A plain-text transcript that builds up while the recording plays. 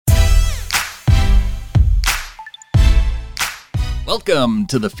Welcome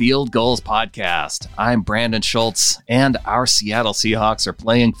to the Field Gulls Podcast. I'm Brandon Schultz, and our Seattle Seahawks are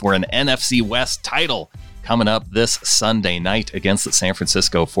playing for an NFC West title coming up this Sunday night against the San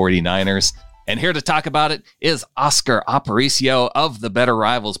Francisco 49ers. And here to talk about it is Oscar Aparicio of the Better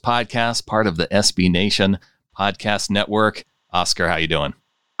Rivals Podcast, part of the SB Nation Podcast Network. Oscar, how you doing?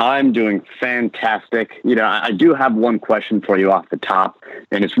 I'm doing fantastic. I do have one question for you off the top,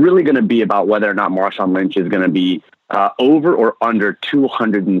 and it's really going to be about whether or not Marshawn Lynch is going to be over or under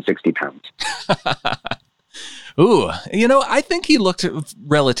 260 pounds. Ooh, I think he looked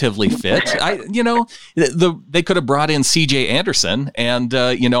relatively fit. They could have brought in CJ Anderson, and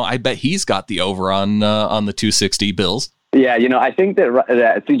I bet he's got the over on the 260 Bills. Yeah, I think that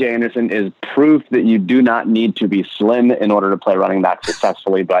CJ Anderson is proof that you do not need to be slim in order to play running back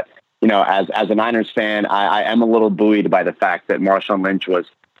successfully. But as a Niners fan, I am a little buoyed by the fact that Marshawn Lynch was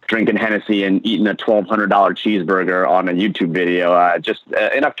drinking Hennessy and eating a $1,200 cheeseburger on a YouTube video just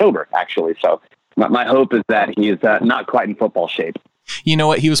in October, actually. So my hope is that he is not quite in football shape. You know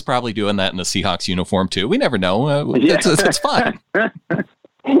what? He was probably doing that in a Seahawks uniform, too. We never know. It's fine.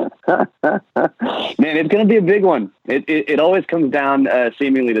 Man, it's going to be a big one. It always comes down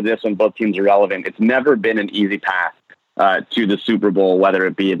seemingly to this when both teams are relevant. It's never been an easy path to the Super Bowl, whether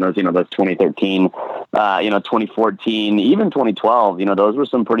it be in those 2013, 2014, even 2012. Those were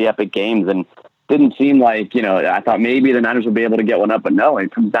some pretty epic games, and didn't seem like, I thought maybe the Niners would be able to get one up, but no,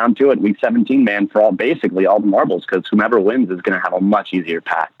 it comes down to it. Week 17, man, for basically all the marbles, because whomever wins is going to have a much easier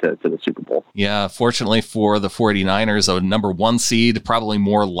path to the Super Bowl. Yeah, fortunately for the 49ers, a number one seed, probably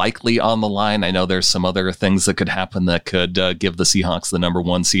more likely on the line. I know there's some other things that could happen that could give the Seahawks the number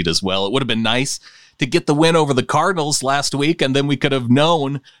one seed as well. It would have been nice to get the win over the Cardinals last week, and then we could have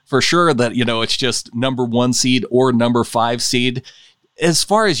known for sure that, it's just number one seed or number 5 seed. As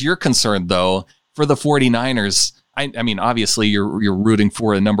far as you're concerned, though, for the 49ers, I mean, obviously you're rooting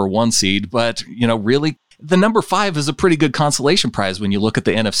for a number one seed, but, really, the number 5 is a pretty good consolation prize when you look at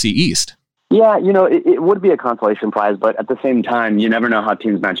the NFC East. Yeah, it would be a consolation prize, but at the same time, you never know how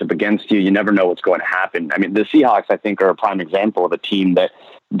teams match up against you. You never know what's going to happen. I mean, the Seahawks, I think, are a prime example of a team that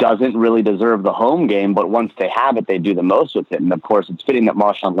doesn't really deserve the home game, but once they have it, they do the most with it. And of course, it's fitting that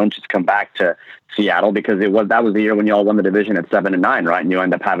Marshawn Lynch has come back to Seattle, because that was the year when you all won the division at 7-9, right? And you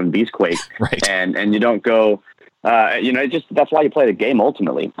end up having Beastquake, right? And you don't go, that's why you play the game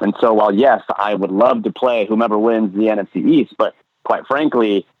ultimately. And so, while yes, I would love to play whomever wins the NFC East, but quite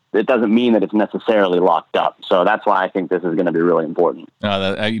frankly, it doesn't mean that it's necessarily locked up. So that's why I think this is going to be really important.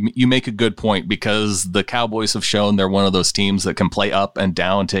 You make a good point, because the Cowboys have shown they're one of those teams that can play up and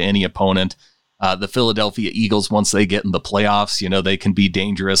down to any opponent. The Philadelphia Eagles, once they get in the playoffs, they can be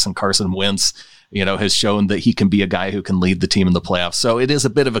dangerous, and Carson Wentz, has shown that he can be a guy who can lead the team in the playoffs. So it is a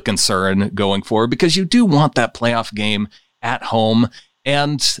bit of a concern going forward, because you do want that playoff game at home.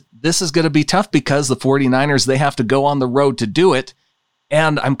 And this is going to be tough, because the 49ers, they have to go on the road to do it.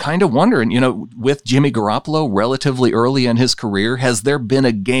 And I'm kind of wondering, with Jimmy Garoppolo relatively early in his career, has there been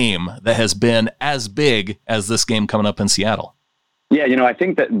a game that has been as big as this game coming up in Seattle? Yeah, I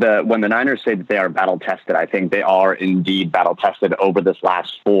think that when the Niners say that they are battle tested, I think they are indeed battle tested over this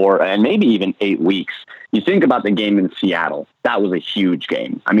last 4 and maybe even 8 weeks. You think about the game in Seattle, that was a huge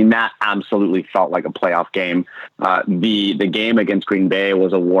game. I mean, that absolutely felt like a playoff game. The game against Green Bay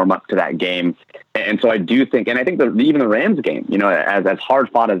was a warm up to that game. And so I do think, and I think even the Rams game, as hard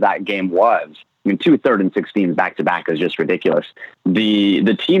fought as that game was, I mean, 2 3rd and 16s back to back is just ridiculous.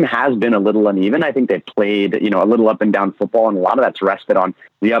 The team has been a little uneven. I think they played, a little up and down football, and a lot of that's rested on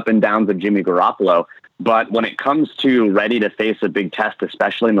the up and downs of Jimmy Garoppolo. But when it comes to ready to face a big test,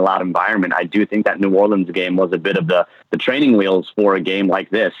 especially in the loud environment, I do think that New Orleans game was a bit of the training wheels for a game like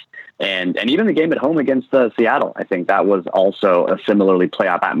this. And even the game at home against Seattle, I think that was also a similarly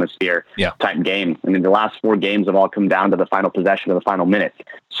playoff atmosphere type game. I mean, the last 4 games have all come down to the final possession of the final minute.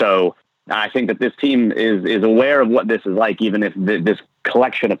 So I think that this team is aware of what this is like, even if this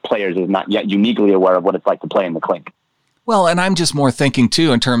collection of players is not yet uniquely aware of what it's like to play in the clink. Well, and I'm just more thinking,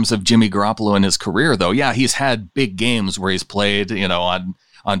 too, in terms of Jimmy Garoppolo in his career, though. Yeah, he's had big games where he's played,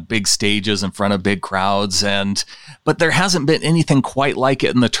 on big stages in front of big crowds, but there hasn't been anything quite like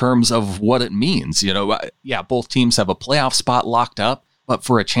it in the terms of what it means. Both teams have a playoff spot locked up, but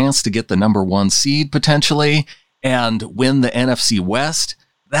for a chance to get the number one seed potentially and win the NFC West,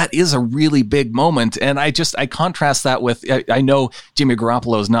 that is a really big moment. And I contrast that with, I know Jimmy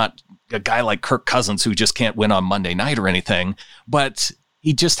Garoppolo is not a guy like Kirk Cousins who just can't win on Monday night or anything, but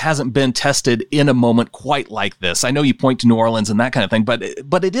he just hasn't been tested in a moment quite like this. I know you point to New Orleans and that kind of thing, but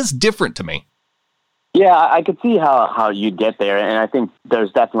it is different to me. Yeah, I could see how you'd get there, and I think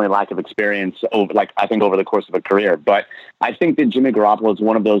there's definitely lack of experience over the course of a career. But I think that Jimmy Garoppolo is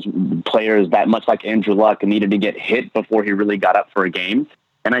one of those players that, much like Andrew Luck, needed to get hit before he really got up for a game.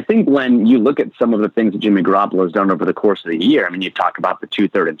 And I think when you look at some of the things that Jimmy Garoppolo has done over the course of the year, I mean, you talk about the 2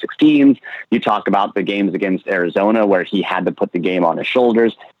 3rd and 16s, you talk about the games against Arizona where he had to put the game on his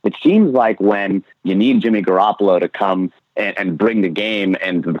shoulders. It seems like when you need Jimmy Garoppolo to come and bring the game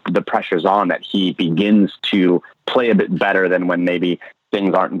and the pressure's on, that he begins to play a bit better than when maybe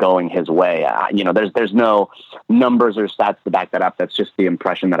things aren't going his way. There's no numbers or stats to back that up. That's just the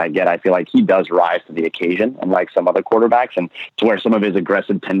impression that I get. I feel like he does rise to the occasion, unlike some other quarterbacks, and to where some of his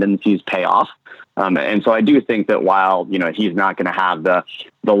aggressive tendencies pay off. And so I do think that while, he's not going to have the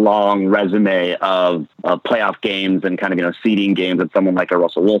long resume of playoff games and kind of, seeding games that someone like a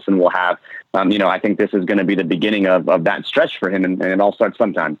Russell Wilson will have, I think this is going to be the beginning of that stretch for him, and it all starts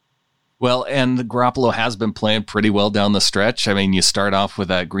sometime. Well, and Garoppolo has been playing pretty well down the stretch. I mean, you start off with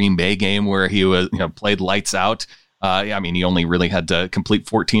that Green Bay game where he was, played lights out. He only really had to complete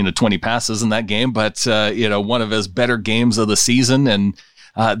 14 to 20 passes in that game, but, one of his better games of the season. And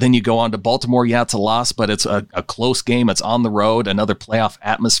then you go on to Baltimore. Yeah, it's a loss, but it's a close game. It's on the road, another playoff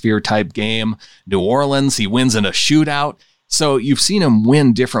atmosphere type game. New Orleans, he wins in a shootout. So you've seen him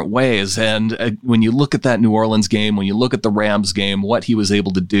win different ways. And when you look at that New Orleans game, when you look at the Rams game, what he was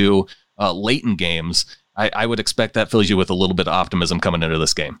able to do late in games, I would expect that fills you with a little bit of optimism coming into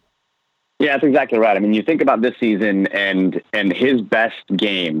this game. Yeah, that's exactly right. I mean, you think about this season, and his best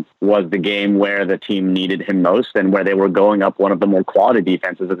game was the game where the team needed him most and where they were going up one of the more quality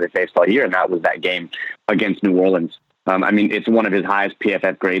defenses that they faced all year, and that was that game against New Orleans. It's one of his highest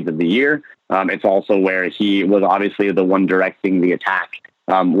PFF grades of the year. It's also where he was obviously the one directing the attack.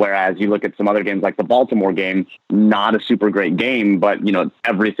 Whereas you look at some other games like the Baltimore game, not a super great game, but,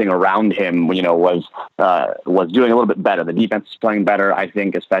 everything around him, was doing a little bit better. The defense was playing better, I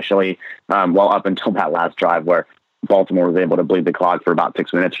think, especially up until that last drive where Baltimore was able to bleed the clock for about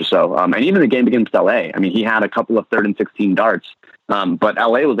 6 minutes or so. And even the game against LA, he had a couple of 3rd and 16 darts, but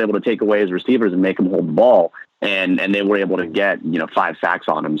LA was able to take away his receivers and make him hold the ball. And they were able to get, 5 sacks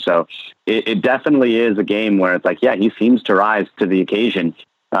on him. So it definitely is a game where it's like, yeah, he seems to rise to the occasion.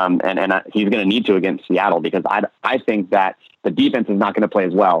 And he's going to need to against Seattle, because I think that the defense is not going to play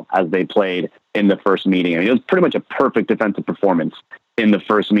as well as they played in the first meeting. It was pretty much a perfect defensive performance in the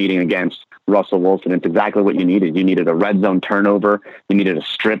first meeting against Russell Wilson. It's exactly what you needed. You needed a red zone turnover. You needed a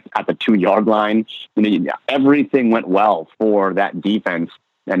strip at the 2-yard line. Everything went well for that defense.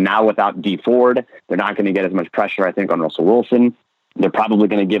 And now without Dee Ford, they're not going to get as much pressure, I think, on Russell Wilson. They're probably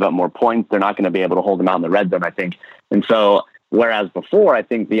going to give up more points. They're not going to be able to hold him out in the red zone, I think. And so, whereas before, I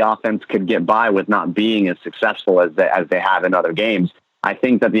think the offense could get by with not being as successful as they have in other games, I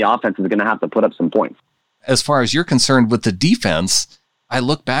think that the offense is going to have to put up some points. As far as you're concerned with the defense, I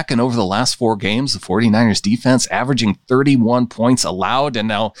look back and over the last 4 games, the 49ers defense averaging 31 points allowed. And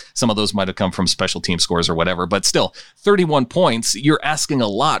now some of those might have come from special team scores or whatever, but still 31 points. You're asking a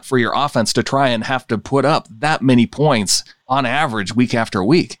lot for your offense to try and have to put up that many points on average week after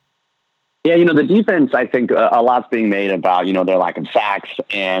week. Yeah, the defense, I think a lot's being made about, their lack of sacks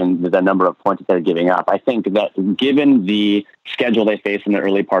and the number of points that they're giving up. I think that given the schedule they face in the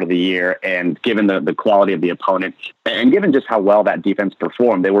early part of the year, and given the quality of the opponent, and given just how well that defense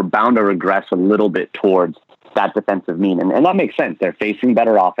performed, they were bound to regress a little bit towards that defensive mean. And that makes sense. They're facing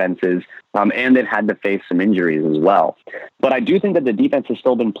better offenses, and they've had to face some injuries as well. But I do think that the defense has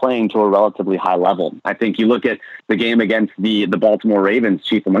still been playing to a relatively high level. I think you look at the game against the Baltimore Ravens,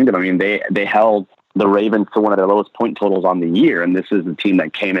 chief among them. They held the Ravens to one of their lowest point totals on the year, and this is the team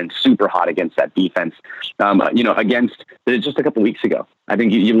that came in super hot against that defense. Against just a couple weeks ago. I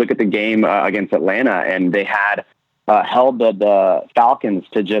think you look at the game against Atlanta, and they had held the Falcons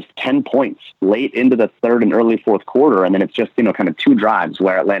to just 10 points late into the 3rd and early 4th quarter. And then it's just, kind of 2 drives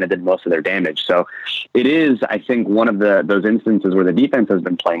where Atlanta did most of their damage. So it is, I think, one of those instances where the defense has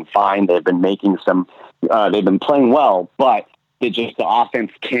been playing fine. They've been making they've been playing well, but the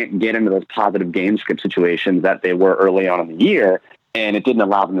offense can't get into those positive game script situations that they were early on in the year. And it didn't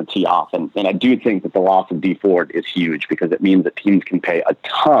allow them to tee off. And I do think that the loss of Dee Ford is huge, because it means that teams can pay a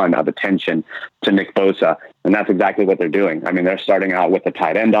ton of attention to Nick Bosa. And that's exactly what they're doing. They're starting out with the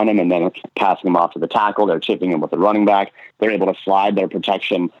tight end on him and then passing him off to the tackle. They're chipping him with the running back. They're able to slide their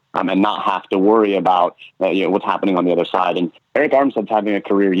protection and not have to worry about what's happening on the other side. And Eric Armstead's having a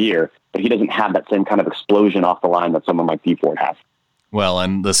career year, but he doesn't have that same kind of explosion off the line that someone like Dee Ford has. Well,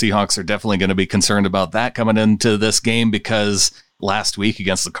 and the Seahawks are definitely going to be concerned about that coming into this game, because last week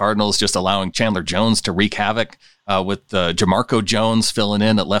against the Cardinals, just allowing Chandler Jones to wreak havoc with Jamarco Jones filling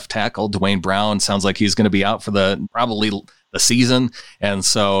in at left tackle. Dwayne Brown sounds like he's going to be out for probably the season. And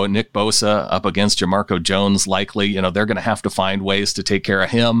so Nick Bosa up against Jamarco Jones, likely, they're going to have to find ways to take care of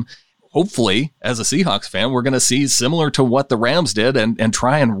him. Hopefully, as a Seahawks fan, we're going to see similar to what the Rams did and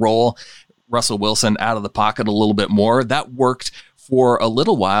try and roll Russell Wilson out of the pocket a little bit more. That worked for a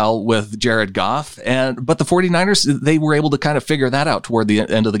little while with Jared Goff, but the 49ers, they were able to kind of figure that out toward the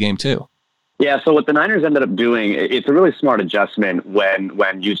end of the game too. Yeah, so what the Niners ended up doing, it's a really smart adjustment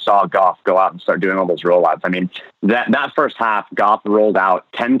when you saw Goff go out and start doing all those rollouts. I mean, that first half, Goff rolled out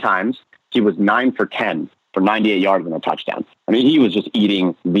 10 times. He was 9 for 10 for 98 yards and a touchdown. I mean, he was just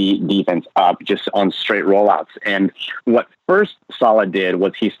eating the defense up just on straight rollouts. And what first Saleh did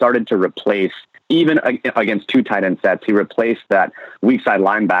was he started to replace, even against two tight end sets, he replaced that weak side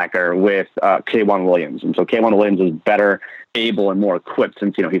linebacker with K'Waun Williams. And so K'Waun Williams is better able and more equipped,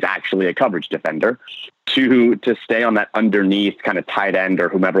 since he's actually a coverage defender, to stay on that underneath kind of tight end or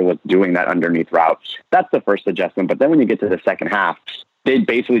whomever was doing that underneath route. That's the first adjustment. But then when you get to the second half, they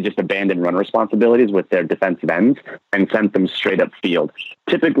basically just abandoned run responsibilities with their defensive ends and sent them straight up field.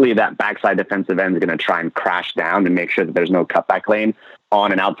 Typically, that backside defensive end is going to try and crash down and make sure that there's no cutback lane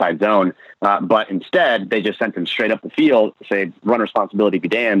on an outside zone. But instead, they just sent them straight up the field, say, run responsibility be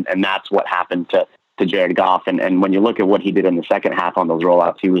damned. And that's what happened to Jared Goff. And when you look at what he did in the second half on those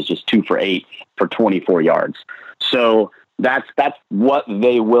rollouts, he was just 2 for 8 for 24 yards. So that's what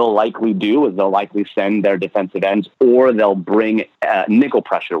they will likely do, is they'll likely send their defensive ends, or they'll bring nickel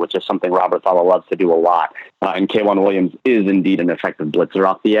pressure, which is something Robert Saleh loves to do a lot. And K'Waun Williams is indeed an effective blitzer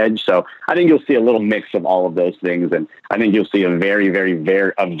off the edge. So I think you'll see a little mix of all of those things. And I think you'll see a very, very,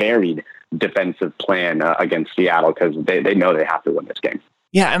 varied defensive plan against Seattle, because they know they have to win this game.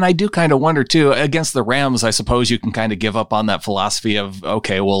 Yeah, and I do kind of wonder, too, against the Rams, I suppose you can kind of give up on that philosophy of,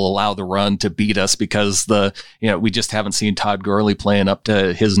 okay, we'll allow the run to beat us, because we just haven't seen Todd Gurley playing up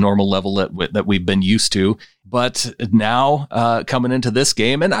to his normal level that we've been used to. But now coming into this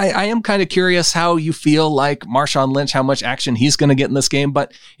game, and I am kind of curious how you feel like Marshawn Lynch, how much action he's going to get in this game.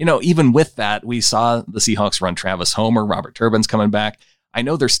 But, even with that, we saw the Seahawks run Travis Homer, Robert Turbin's coming back. I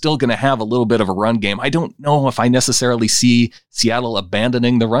know they're still going to have a little bit of a run game. I don't know if I necessarily see Seattle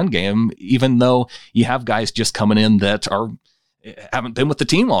abandoning the run game, even though you have guys just coming in that haven't been with the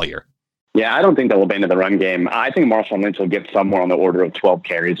team all year. Yeah, I don't think they'll abandon the run game. I think Marshawn Lynch will get somewhere on the order of 12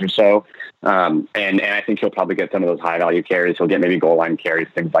 carries or so. And I think he'll probably get some of those high value carries. He'll get maybe goal line carries,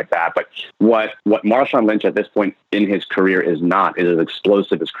 things like that. But what Marshawn Lynch at this point in his career is not is as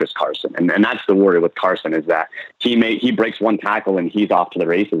explosive as Chris Carson. And that's the worry with Carson, is that he breaks one tackle and he's off to the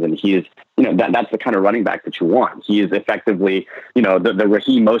races. And he is, that's the kind of running back that you want. He is effectively, the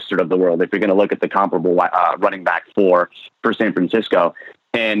Raheem Mostert of the world, if you're going to look at the comparable running back for San Francisco.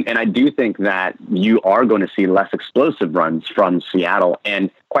 And I do think that you are going to see less explosive runs from Seattle. And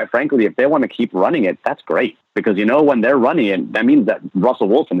quite frankly, if they want to keep running it, that's great. Because, when they're running it, that means that Russell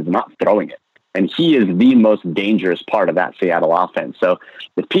Wilson is not throwing it. And he is the most dangerous part of that Seattle offense. So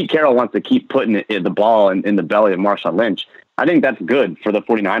if Pete Carroll wants to keep putting the ball in the belly of Marshawn Lynch, I think that's good for the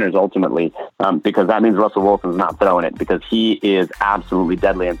 49ers ultimately, because that means Russell Wilson's not throwing it, because he is absolutely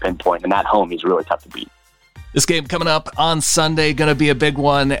deadly in pinpoint. And at home, he's really tough to beat. This game coming up on Sunday, going to be a big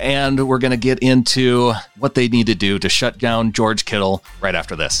one, and we're going to get into what they need to do to shut down George Kittle right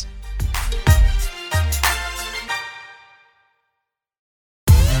after this.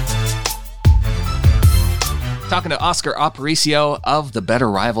 Talking to Oscar Aparicio of the Better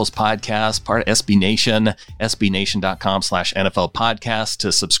Rivals podcast, part of SB Nation, sbnation.com/NFL podcast,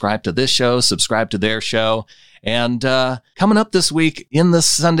 to subscribe to this show, subscribe to their show. And coming up this week in this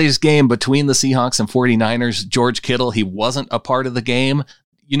Sunday's game between the Seahawks and 49ers, George Kittle, he wasn't a part of the game.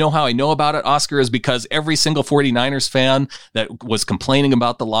 You know how I know about it, Oscar, is because every single 49ers fan that was complaining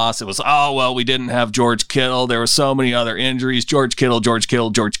about the loss, it was, oh, well, we didn't have George Kittle. There were so many other injuries. George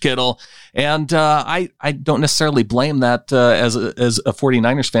Kittle. And I don't necessarily blame that as a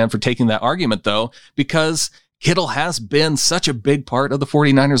 49ers fan for taking that argument, though, because Kittle has been such a big part of the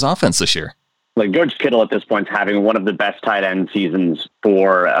 49ers offense this year. Like George Kittle at this point is having one of the best tight end seasons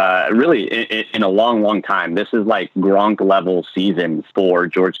for really in a long, long time. This is like Gronk level season for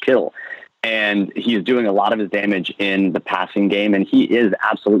George Kittle. And he's doing a lot of his damage in the passing game. And he is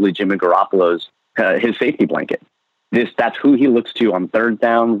absolutely Jimmy Garoppolo's, his safety blanket. That's who he looks to on third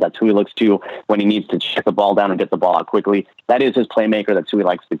downs. That's who he looks to when he needs to check the ball down and get the ball out quickly. That is his playmaker. That's who he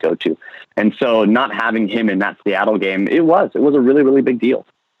likes to go to. And so not having him in that Seattle game, it was a really, really big deal.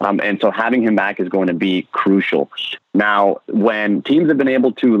 And so having him back is going to be crucial. Now, when teams have been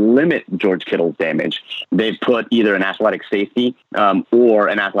able to limit George Kittle's damage, they've put either an athletic safety or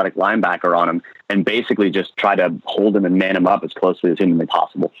an athletic linebacker on him and basically just try to hold him and man him up as closely as humanly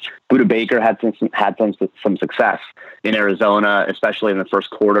possible. Budda Baker had some success in Arizona, especially in the first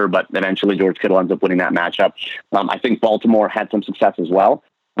quarter, but eventually George Kittle ends up winning that matchup. I think Baltimore had some success as well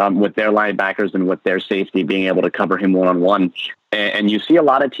with their linebackers and with their safety being able to cover him one-on-one. And you see a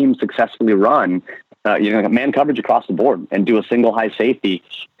lot of teams successfully run man coverage across the board and do a single high safety.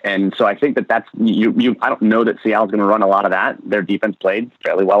 And so I think that's I don't know that Seattle's going to run a lot of that. Their defense played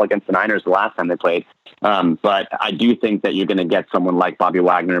fairly well against the Niners the last time they played. But I do think that you're going to get someone like Bobby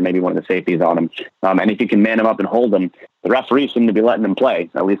Wagner, maybe one of the safeties on him. And if you can man him up and hold him, the referees seem to be letting him play.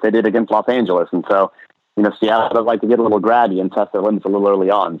 At least they did against Los Angeles. And so, Seattle does like to get a little grabby and test their limits a little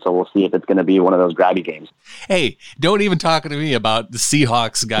early on. So we'll see if it's going to be one of those grabby games. Hey, don't even talk to me about the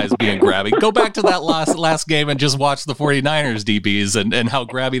Seahawks guys being grabby. Go back to that last game and just watch the 49ers DBs and how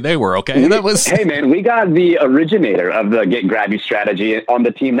grabby they were, okay? Hey, man, we got the originator of the get grabby strategy on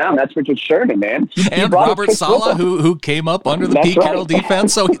the team now. That's Richard Sherman, man. And Robert Saleh, who came up under the Pete Carroll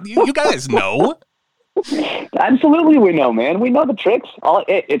defense. So you guys know. Absolutely, we know, man. We know the tricks.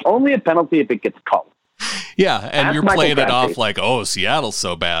 It's only a penalty if it gets called. Yeah, and that's you're playing it off like, oh, Seattle's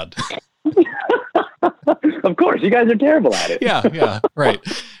so bad. Of course, you guys are terrible at it. Yeah, right.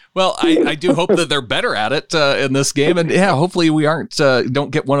 Well, I do hope that they're better at it in this game, and hopefully we don't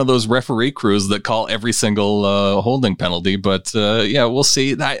get one of those referee crews that call every single holding penalty. But we'll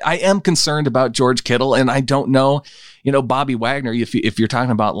see. I am concerned about George Kittle, and I don't know. Bobby Wagner. If you're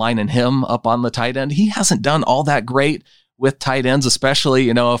talking about lining him up on the tight end, he hasn't done all that great with tight ends, especially,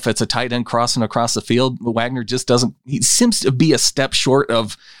 if it's a tight end crossing across the field. Wagner just he seems to be a step short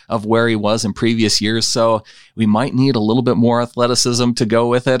of where he was in previous years. So we might need a little bit more athleticism to go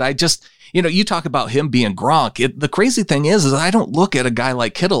with it. I just, you talk about him being Gronk. The crazy thing is I don't look at a guy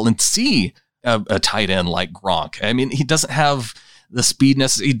like Kittle and see a tight end like Gronk. I mean, he doesn't have the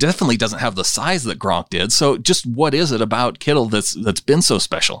speedness. He definitely doesn't have the size that Gronk did. So just what is it about Kittle that's been so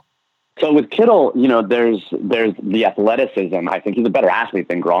special? So with Kittle, there's the athleticism. I think he's a better athlete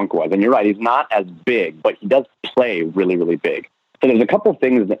than Gronk was. And you're right, he's not as big, but he does play really, really big. So there's a couple of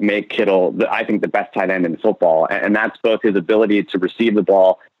things that make Kittle, I think, the best tight end in football. And that's both his ability to receive the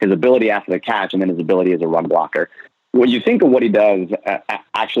ball, his ability after the catch, and then his ability as a run blocker. When you think of what he does,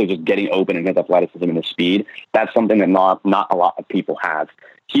 actually just getting open and his athleticism and his speed, that's something that not a lot of people have.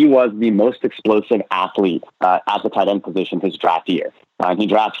 He was the most explosive athlete at the tight end position his draft year.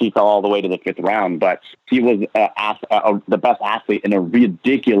 He fell all the way to the 5th round, but he was the best athlete in a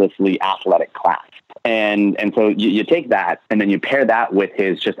ridiculously athletic class. And so you take that and then you pair that with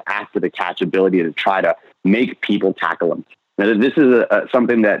his just after the catch ability to try to make people tackle him. Now, this is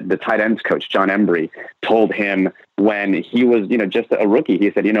something that the tight ends coach, John Embry, told him when he was, just a rookie.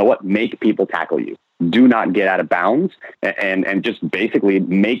 He said, make people tackle you. Do not get out of bounds and just basically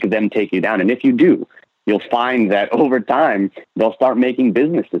make them take you down. And if you do, you'll find that over time, they'll start making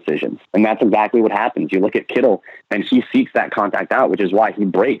business decisions. And that's exactly what happens. You look at Kittle and he seeks that contact out, which is why he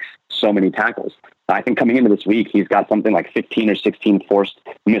breaks so many tackles. I think coming into this week, he's got something like 15 or 16 forced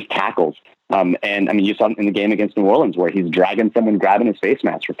missed tackles. You saw it in the game against New Orleans where he's dragging someone, grabbing his face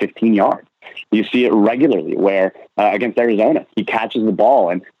mask for 15 yards. You see it regularly where against Arizona, he catches the ball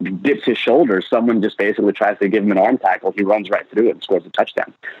and dips his shoulder. Someone just basically tries to give him an arm tackle. He runs right through it and scores a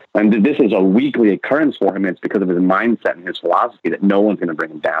touchdown. And this is a weekly occurrence for him. It's because of his mindset and his philosophy that no one's going to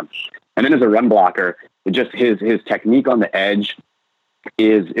bring him down. And then as a run blocker, just his technique on the edge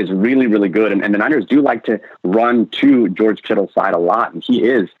is really, really good. And the Niners do like to run to George Kittle's side a lot. And he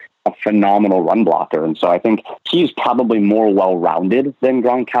is a phenomenal run blocker. And so I think he's probably more well-rounded than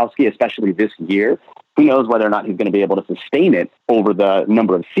Gronkowski, especially this year. Who knows whether or not he's going to be able to sustain it over the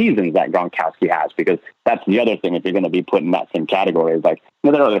number of seasons that Gronkowski has, because that's the other thing if you're going to be put in that same category. Is like,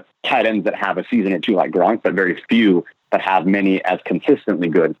 there are other tight ends that have a season or two like Gronk, but very few that have many as consistently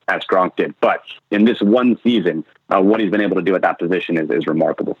good as Gronk did. But in this one season, what he's been able to do at that position is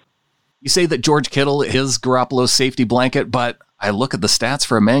remarkable. You say that George Kittle is Garoppolo's safety blanket, but I look at the stats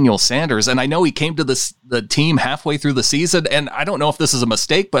for Emmanuel Sanders, and I know he came to the team halfway through the season, and I don't know if this is a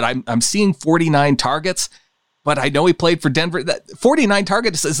mistake, but I'm seeing 49 targets, but I know he played for Denver. 49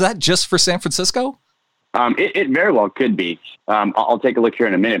 targets, is that just for San Francisco? It very well could be. I'll take a look here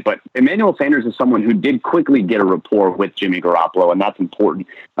in a minute, but Emmanuel Sanders is someone who did quickly get a rapport with Jimmy Garoppolo, and that's important.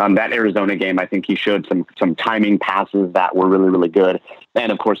 That Arizona game, I think he showed some timing passes that were really, really good. And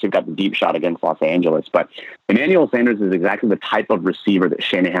of course, you've got the deep shot against Los Angeles. But Emmanuel Sanders is exactly the type of receiver that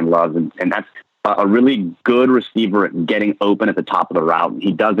Shanahan loves, and that's a really good receiver at getting open at the top of the route.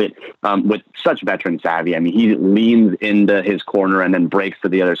 He does it with such veteran savvy. I mean, he leans into his corner and then breaks to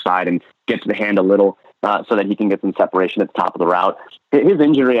the other side and gets the hand a little so that he can get some separation at the top of the route. His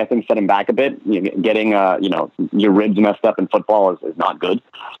injury, I think, set him back a bit. Getting your ribs messed up in football is not good.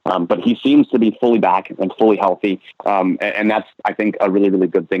 But he seems to be fully back and fully healthy. And that's, I think, a really, really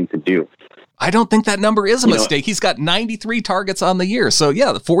good thing to do. I don't think that number is a mistake. He's got 93 targets on the year. So,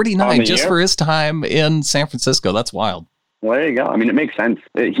 yeah, 49 just for his time in San Francisco. That's wild. Well, there you go. I mean, it makes sense.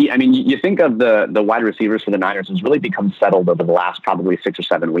 You think of the wide receivers for the Niners has really become settled over the last probably 6 or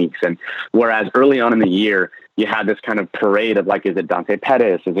 7 weeks. And whereas early on in the year, you had this kind of parade of like, is it Dante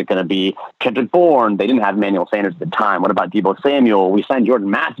Pettis? Is it going to be Kendrick Bourne? They didn't have Emmanuel Sanders at the time. What about Deebo Samuel? We signed Jordan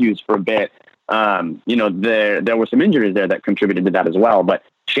Matthews for a bit. There were some injuries there that contributed to that as well. But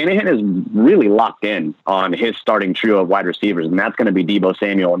Shanahan is really locked in on his starting trio of wide receivers, and that's going to be Deebo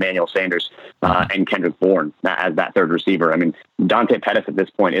Samuel, Emmanuel Sanders, and Kendrick Bourne as that third receiver. I mean, Dante Pettis at this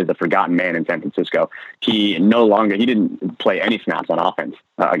point is a forgotten man in San Francisco. He didn't play any snaps on offense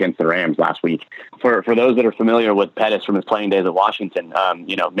against the Rams last week. For those that are familiar with Pettis from his playing days at Washington,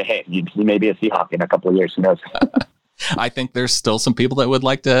 he may be a Seahawk in a couple of years. Who knows? I think there's still some people that would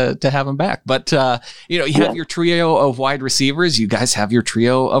like to have him back. But, you have your trio of wide receivers. You guys have your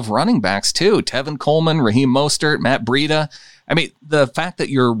trio of running backs, too. Tevin Coleman, Raheem Mostert, Matt Breida. I mean, the fact that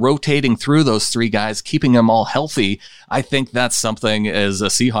you're rotating through those three guys, keeping them all healthy, I think that's something as a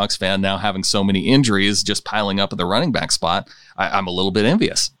Seahawks fan now having so many injuries just piling up at the running back spot, I'm a little bit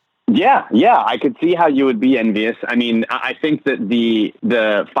envious. Yeah, I could see how you would be envious. I mean, I think that the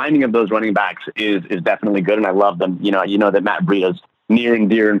finding of those running backs is definitely good, and I love them. You know that Matt Breida's near and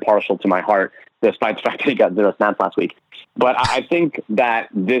dear and partial to my heart, despite the fact that he got 0 snaps last week. But I think that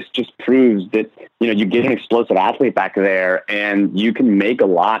this just proves that, you get an explosive athlete back there, and you can make a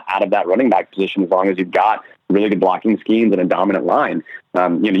lot out of that running back position as long as you've got really good blocking schemes and a dominant line.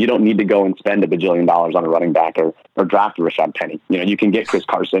 You don't need to go and spend $1 bajillion on a running back or draft a Rashad Penny. You can get Chris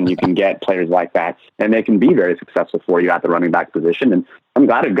Carson, you can get players like that, and they can be very successful for you at the running back position. And I'm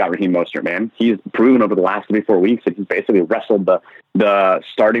glad we've got Raheem Mostert, man. He's proven over the last 3-4 weeks that he's basically wrestled the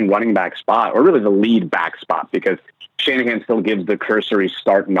starting running back spot, or really the lead back spot, because Shanahan still gives the cursory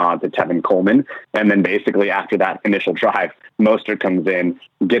start nod to Tevin Coleman. And then basically after that initial drive, Mostert comes in,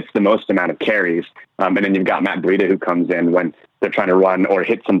 gets the most amount of carries. And then you've got Matt Breida who comes in when they're trying to run or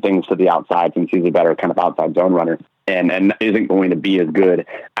hit some things to the outside, since he's a better kind of outside zone runner and isn't going to be as good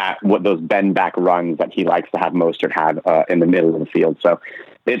at what those bend back runs that he likes to have Mostert have in the middle of the field. So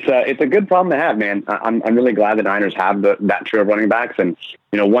it's a good problem to have, man. I'm really glad the Niners have that trio of running backs. And,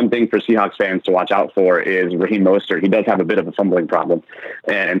 one thing for Seahawks fans to watch out for is Raheem Mostert. He does have a bit of a fumbling problem.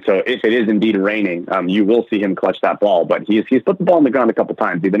 And so if it is indeed raining, you will see him clutch that ball. But he's put the ball on the ground a couple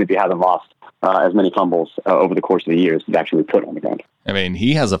times, even if he hasn't lost as many fumbles over the course of the years he's actually put on the ground. I mean,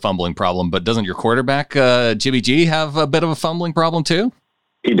 he has a fumbling problem, but doesn't your quarterback, Jimmy G, have a bit of a fumbling problem too?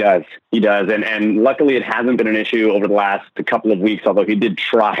 He does. And luckily it hasn't been an issue over the last couple of weeks, although he did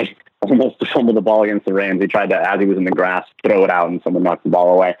try almost to fumble the ball against the Rams. He tried to, as he was in the grass, throw it out and someone knocked the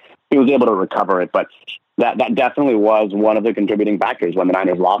ball away. He was able to recover it, but that definitely was one of the contributing factors when the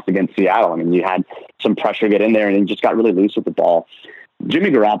Niners lost against Seattle. I mean, you had some pressure get in there and he just got really loose with the ball.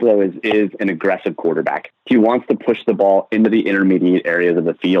 Jimmy Garoppolo is an aggressive quarterback. He wants to push the ball into the intermediate areas of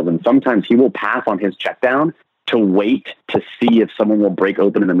the field, and sometimes he will pass on his check down to wait to see if someone will break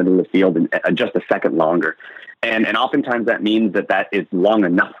open in the middle of the field in just a second longer. And oftentimes that means that is long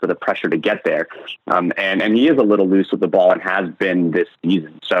enough for the pressure to get there. And he is a little loose with the ball and has been this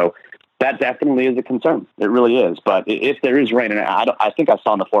season. So that definitely is a concern. It really is. But if there is rain, and I think I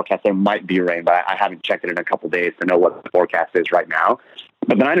saw in the forecast there might be rain, but I haven't checked it in a couple of days to know what the forecast is right now.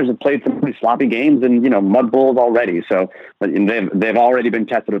 But the Niners have played some pretty sloppy games and, mud bowls already. So they've already been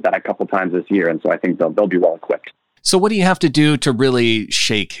tested with that a couple times this year. And so I think they'll be well equipped. So what do you have to do to really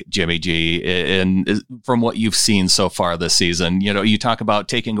shake Jimmy G from what you've seen so far this season? You talk about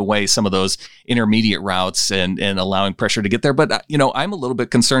taking away some of those intermediate routes and allowing pressure to get there. But, I'm a little bit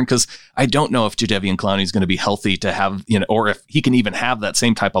concerned because I don't know if Jadeveon Clowney is going to be healthy to have, or if he can even have that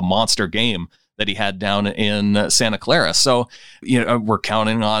same type of monster game that he had down in Santa Clara. So, we're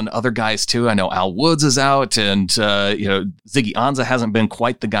counting on other guys too. I know Al Woods is out and, Ziggy Ansah hasn't been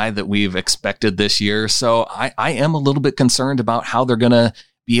quite the guy that we've expected this year. So I am a little bit concerned about how they're going to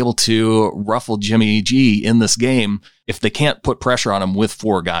be able to ruffle Jimmy G in this game if they can't put pressure on him with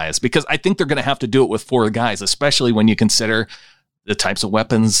 4 guys, because I think they're going to have to do it with 4 guys, especially when you consider the types of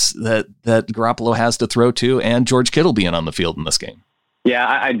weapons that Garoppolo has to throw to and George Kittle being on the field in this game. Yeah,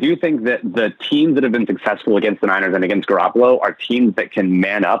 I do think that the teams that have been successful against the Niners and against Garoppolo are teams that can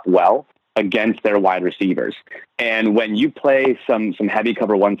man up well against their wide receivers. And when you play some heavy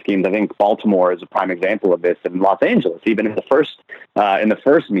cover one schemes, I think Baltimore is a prime example of this, and Los Angeles, even in the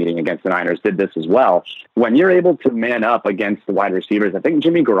first meeting against the Niners, did this as well. When you're able to man up against the wide receivers, I think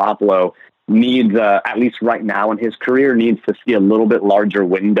Jimmy Garoppolo needs, at least right now in his career, needs to see a little bit larger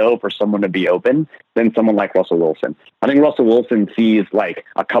window for someone to be open than someone like Russell Wilson. I think Russell Wilson sees like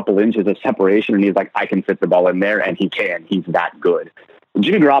a couple inches of separation and he's like, I can fit the ball in there, and he can. He's that good.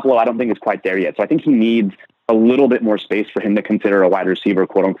 Jimmy Garoppolo, I don't think is quite there yet. So I think he needs a little bit more space for him to consider a wide receiver,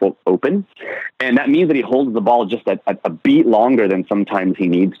 quote unquote, open. And that means that he holds the ball just a beat longer than sometimes he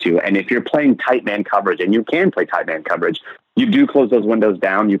needs to. And if you're playing tight man coverage, and you can play tight man coverage, you do close those windows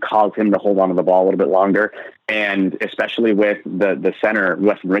down. You cause him to hold on to the ball a little bit longer. And especially with the center,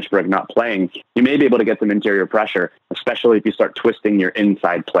 Weston Richburg, not playing, you may be able to get some interior pressure, especially if you start twisting your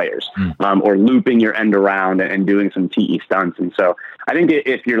inside players or looping your end around and doing some TE stunts. And so I think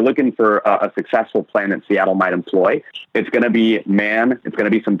if you're looking for a successful plan that Seattle might employ, it's going to be man, it's going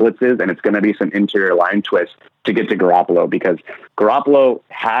to be some blitzes, and it's going to be some interior line twists to get to Garoppolo, because Garoppolo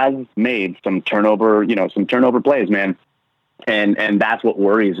has made some turnover plays, man. And that's what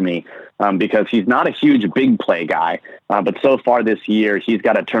worries me, because he's not a huge big play guy. But so far this year, he's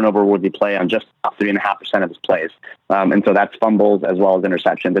got a turnover-worthy play on just about 3.5% of his plays. And so that's fumbles as well as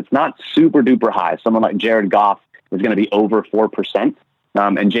interceptions. It's not super duper high. Someone like Jared Goff is going to be over 4%.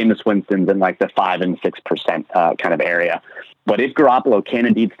 And Jameis Winston's in like the 5 and 6% kind of area. But if Garoppolo can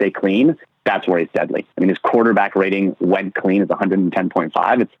indeed stay clean, that's where he's deadly. I mean, his quarterback rating when clean is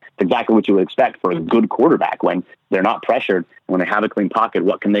 110.5. It's exactly what you would expect for a good quarterback. When they're not pressured, when they have a clean pocket,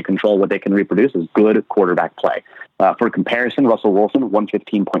 what can they control, what they can reproduce is good quarterback play. For comparison, Russell Wilson,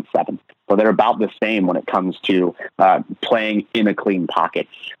 115.7. So they're about the same when it comes to playing in a clean pocket.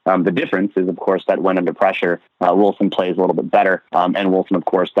 The difference is, of course, that when under pressure, Wilson plays a little bit better. And Wilson, of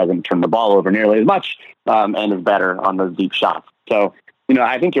course, doesn't turn the ball over nearly as much and is better on those deep shots. So,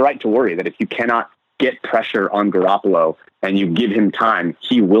 I think you're right to worry that if you cannot get pressure on Garoppolo and you give him time,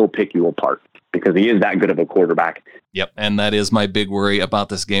 he will pick you apart because he is that good of a quarterback. Yep, and that is my big worry about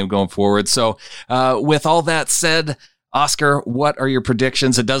this game going forward. So with all that said, Oscar, what are your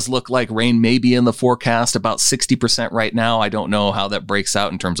predictions? It does look like rain may be in the forecast, about 60% right now. I don't know how that breaks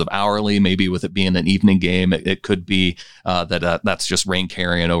out in terms of hourly. Maybe with it being an evening game, it could be that's just rain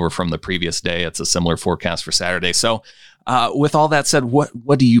carrying over from the previous day. It's a similar forecast for Saturday. So with all that said, what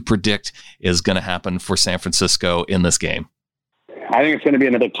do you predict is going to happen for San Francisco in this game? I think it's going to be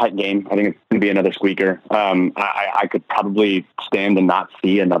another tight game. I think it's going to be another squeaker. I could probably stand and not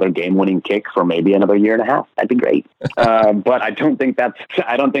see another game-winning kick for maybe another year and a half. That'd be great. But I don't think that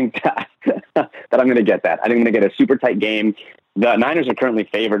I'm going to get that. I think I'm going to get a super tight game. The Niners are currently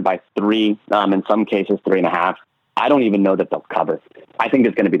favored by 3, in some cases 3.5. I don't even know that they'll cover. I think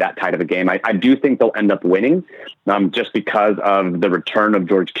it's going to be that tight of a game. I do think they'll end up winning just because of the return of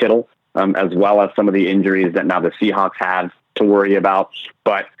George Kittle, as well as some of the injuries that now the Seahawks have to worry about.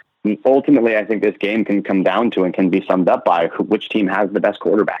 But ultimately, I think this game can come down to and can be summed up by which team has the best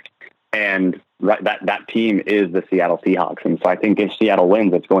quarterback. And that team is the Seattle Seahawks. And so I think if Seattle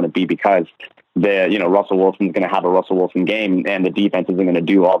wins, it's going to be because Russell Wilson's going to have a Russell Wilson game, and the defense isn't going to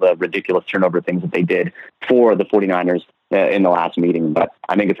do all the ridiculous turnover things that they did for the 49ers in the last meeting. But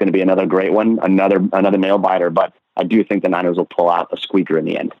I think it's going to be another great one, another nail biter. But I do think the Niners will pull out a squeaker in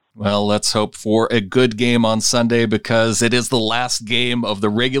the end. Well, let's hope for a good game on Sunday, because it is the last game of the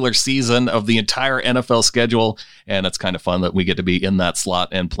regular season of the entire NFL schedule, and it's kind of fun that we get to be in that slot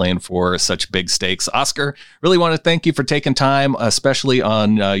and playing for such big stakes. Oscar, really want to thank you for taking time, especially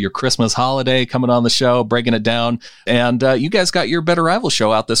on your Christmas holiday, coming on the show, breaking it down. And you guys got your Better Rivals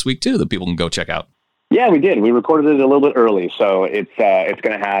show out this week, too, that people can go check out. Yeah, we did. We recorded it a little bit early, so it's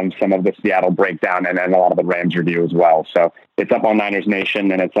going to have some of the Seattle breakdown and a lot of the Rams review as well. So it's up on Niners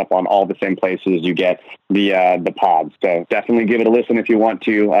Nation, and it's up on all the same places you get the pods. So definitely give it a listen if you want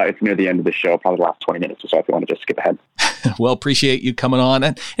to. It's near the end of the show, probably the last 20 minutes or so if you want to just skip ahead. Well, appreciate you coming on.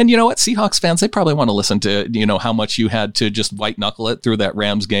 And you know what? Seahawks fans, they probably want to listen to, how much you had to just white knuckle it through that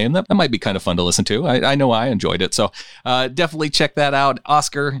Rams game. That might be kind of fun to listen to. I know I enjoyed it. So definitely check that out.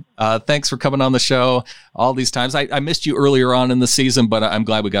 Oscar, thanks for coming on the show all these times. I missed you earlier on in the season, but I'm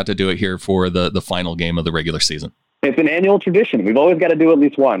glad we got to do it here for the final game of the regular season. It's an annual tradition. We've always got to do at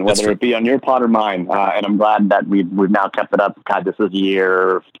least one, whether it be on your pod or mine. And I'm glad that we've now kept it up. God, this is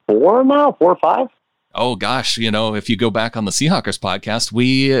year 4 now, 4 or 5. Oh gosh, if you go back on the Seahawkers podcast,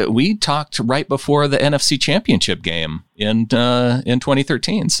 we talked right before the NFC Championship game in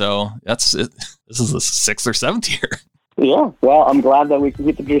 2013. So this is the 6th or 7th year. Yeah, well, I'm glad that we can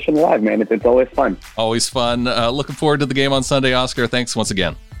keep the tradition alive, man. It's always fun. Always fun. Looking forward to the game on Sunday, Oscar. Thanks once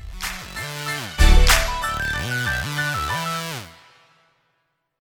again.